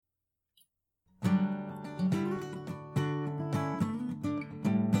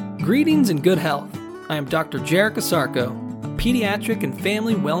Greetings and good health. I am Dr. Jerica Sarko, a pediatric and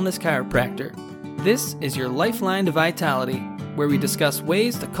family wellness chiropractor. This is your Lifeline to Vitality, where we discuss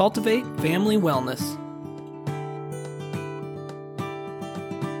ways to cultivate family wellness.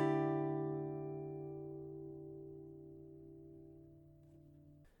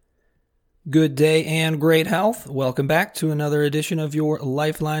 Good day and great health. Welcome back to another edition of your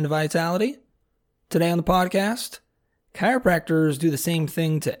Lifeline to Vitality. Today on the podcast, chiropractors do the same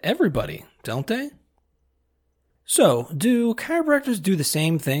thing to everybody, don't they? So, do chiropractors do the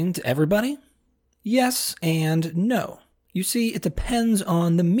same thing to everybody? Yes and no. You see, it depends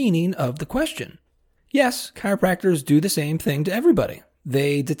on the meaning of the question. Yes, chiropractors do the same thing to everybody.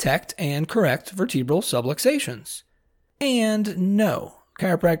 They detect and correct vertebral subluxations. And no,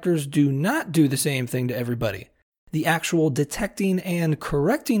 chiropractors do not do the same thing to everybody. The actual detecting and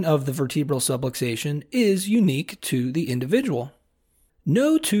correcting of the vertebral subluxation is unique to the individual.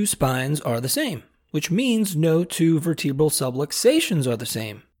 No two spines are the same, which means no two vertebral subluxations are the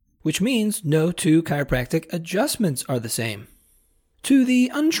same, which means no two chiropractic adjustments are the same. To the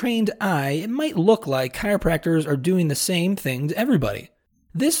untrained eye, it might look like chiropractors are doing the same thing to everybody.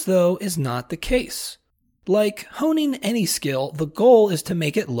 This, though, is not the case. Like honing any skill, the goal is to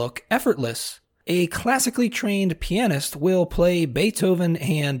make it look effortless. A classically trained pianist will play Beethoven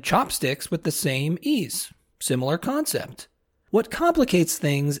and chopsticks with the same ease. Similar concept. What complicates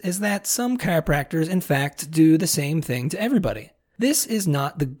things is that some chiropractors in fact do the same thing to everybody. This is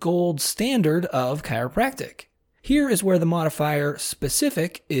not the gold standard of chiropractic. Here is where the modifier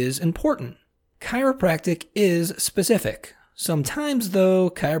specific is important. Chiropractic is specific. Sometimes,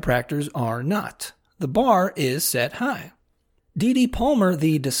 though, chiropractors are not. The bar is set high. D.D. Palmer,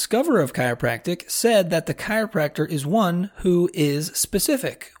 the discoverer of chiropractic, said that the chiropractor is one who is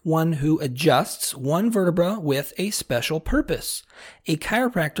specific, one who adjusts one vertebra with a special purpose. A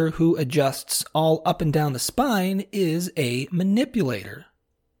chiropractor who adjusts all up and down the spine is a manipulator.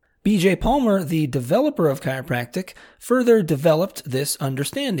 B.J. Palmer, the developer of chiropractic, further developed this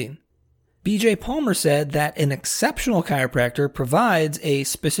understanding. B.J. Palmer said that an exceptional chiropractor provides a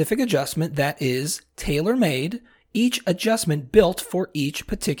specific adjustment that is tailor-made, each adjustment built for each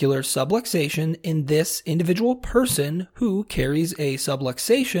particular subluxation in this individual person who carries a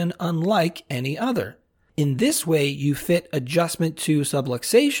subluxation unlike any other. In this way, you fit adjustment to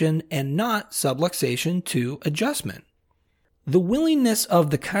subluxation and not subluxation to adjustment. The willingness of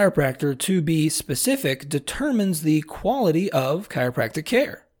the chiropractor to be specific determines the quality of chiropractic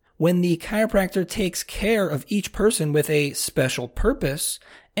care. When the chiropractor takes care of each person with a special purpose,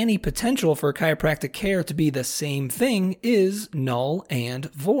 any potential for chiropractic care to be the same thing is null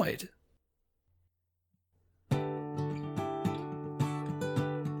and void.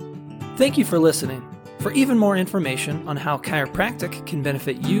 Thank you for listening. For even more information on how chiropractic can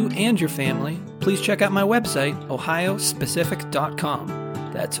benefit you and your family, please check out my website, ohiospecific.com.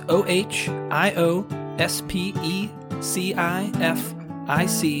 That's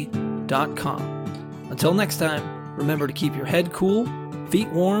ohiospecific.com. Until next time, remember to keep your head cool, feet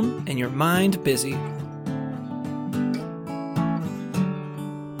warm, and your mind busy.